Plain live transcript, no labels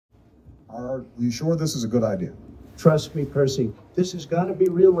Are you sure this is a good idea? Trust me, Percy. This has got to be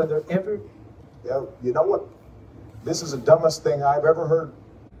real whether ever... Yeah, you know what? This is the dumbest thing I've ever heard.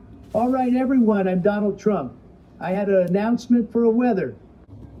 All right, everyone, I'm Donald Trump. I had an announcement for a weather.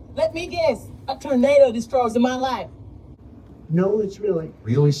 Let me guess. A tornado destroys my life. No, it's really...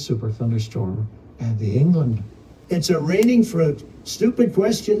 Really super thunderstorm. And the England. It's a raining fruit. Stupid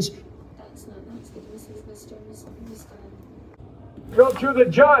questions. That's not nice. This is Mr. Go to the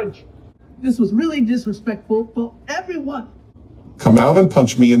judge. This was really disrespectful for everyone. Come out and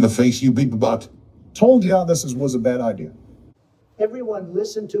punch me in the face, you big butt. Told you this was a bad idea. Everyone,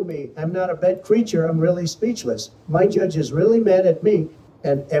 listen to me. I'm not a bad creature. I'm really speechless. My judge is really mad at me.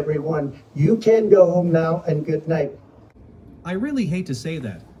 And everyone, you can go home now and good night. I really hate to say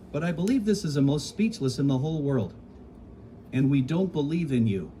that, but I believe this is the most speechless in the whole world. And we don't believe in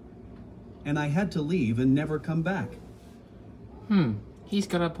you. And I had to leave and never come back. He's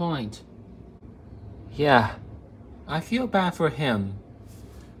got a point. Yeah, I feel bad for him.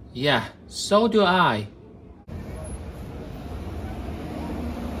 Yeah, so do I.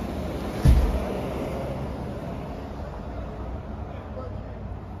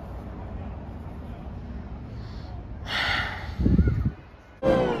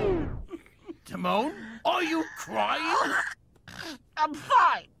 Timon, are you crying? I'm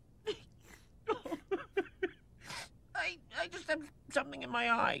fine. I just have something in my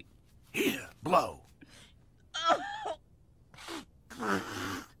eye. Here, blow.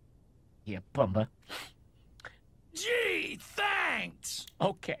 Here, Pumbaa. Gee, thanks.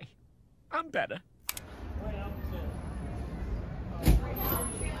 Okay, I'm better.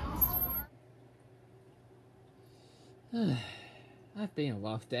 I've been a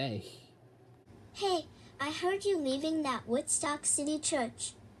rough day. Hey, I heard you leaving that Woodstock City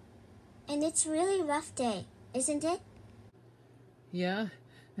church. And it's really rough day, isn't it? Yeah,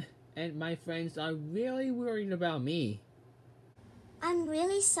 and my friends are really worried about me. I'm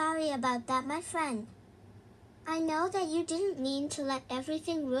really sorry about that, my friend. I know that you didn't mean to let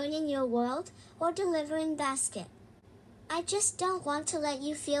everything ruin your world or delivering basket. I just don't want to let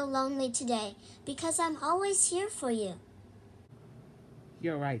you feel lonely today, because I'm always here for you.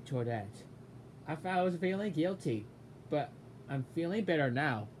 You're right, Toadette. I thought I was feeling guilty, but I'm feeling better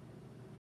now.